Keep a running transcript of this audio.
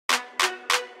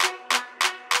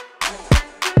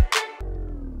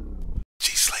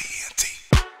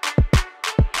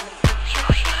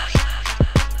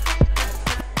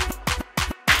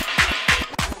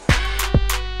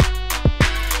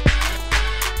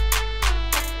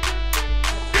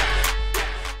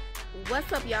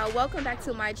What's up, y'all? Welcome back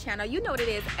to my channel. You know what it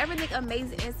is. Everything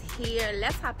amazing is here.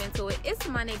 Let's hop into it. It's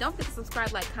Monday. Don't forget to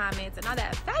subscribe, like, comments, and all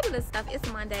that fabulous stuff.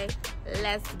 It's Monday.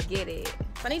 Let's get it.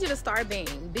 So I need you to start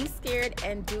being. Be scared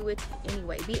and do it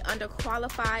anyway. Be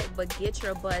underqualified, but get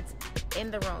your butts in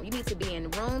the room. You need to be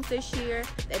in rooms this year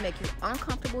that make you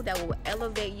uncomfortable, that will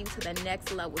elevate you to the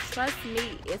next level. Trust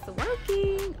me, it's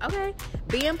working. Okay?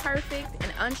 Being perfect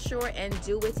and unsure and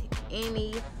do it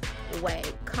anyway.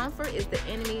 Comfort is the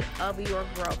enemy of your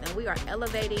growth, and we are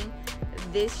elevating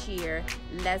this year.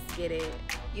 Let's get it.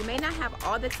 You may not have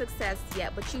all the success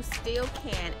yet, but you still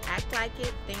can. Act like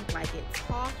it, think like it,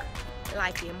 talk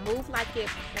like it, move like it,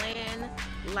 plan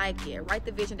like it. Write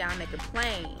the vision down, make it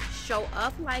plain. Show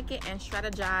up like it and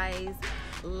strategize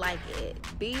like it.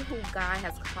 Be who God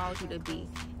has called you to be.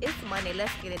 It's Monday.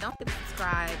 Let's get it. Don't forget to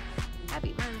subscribe.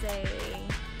 Happy Monday.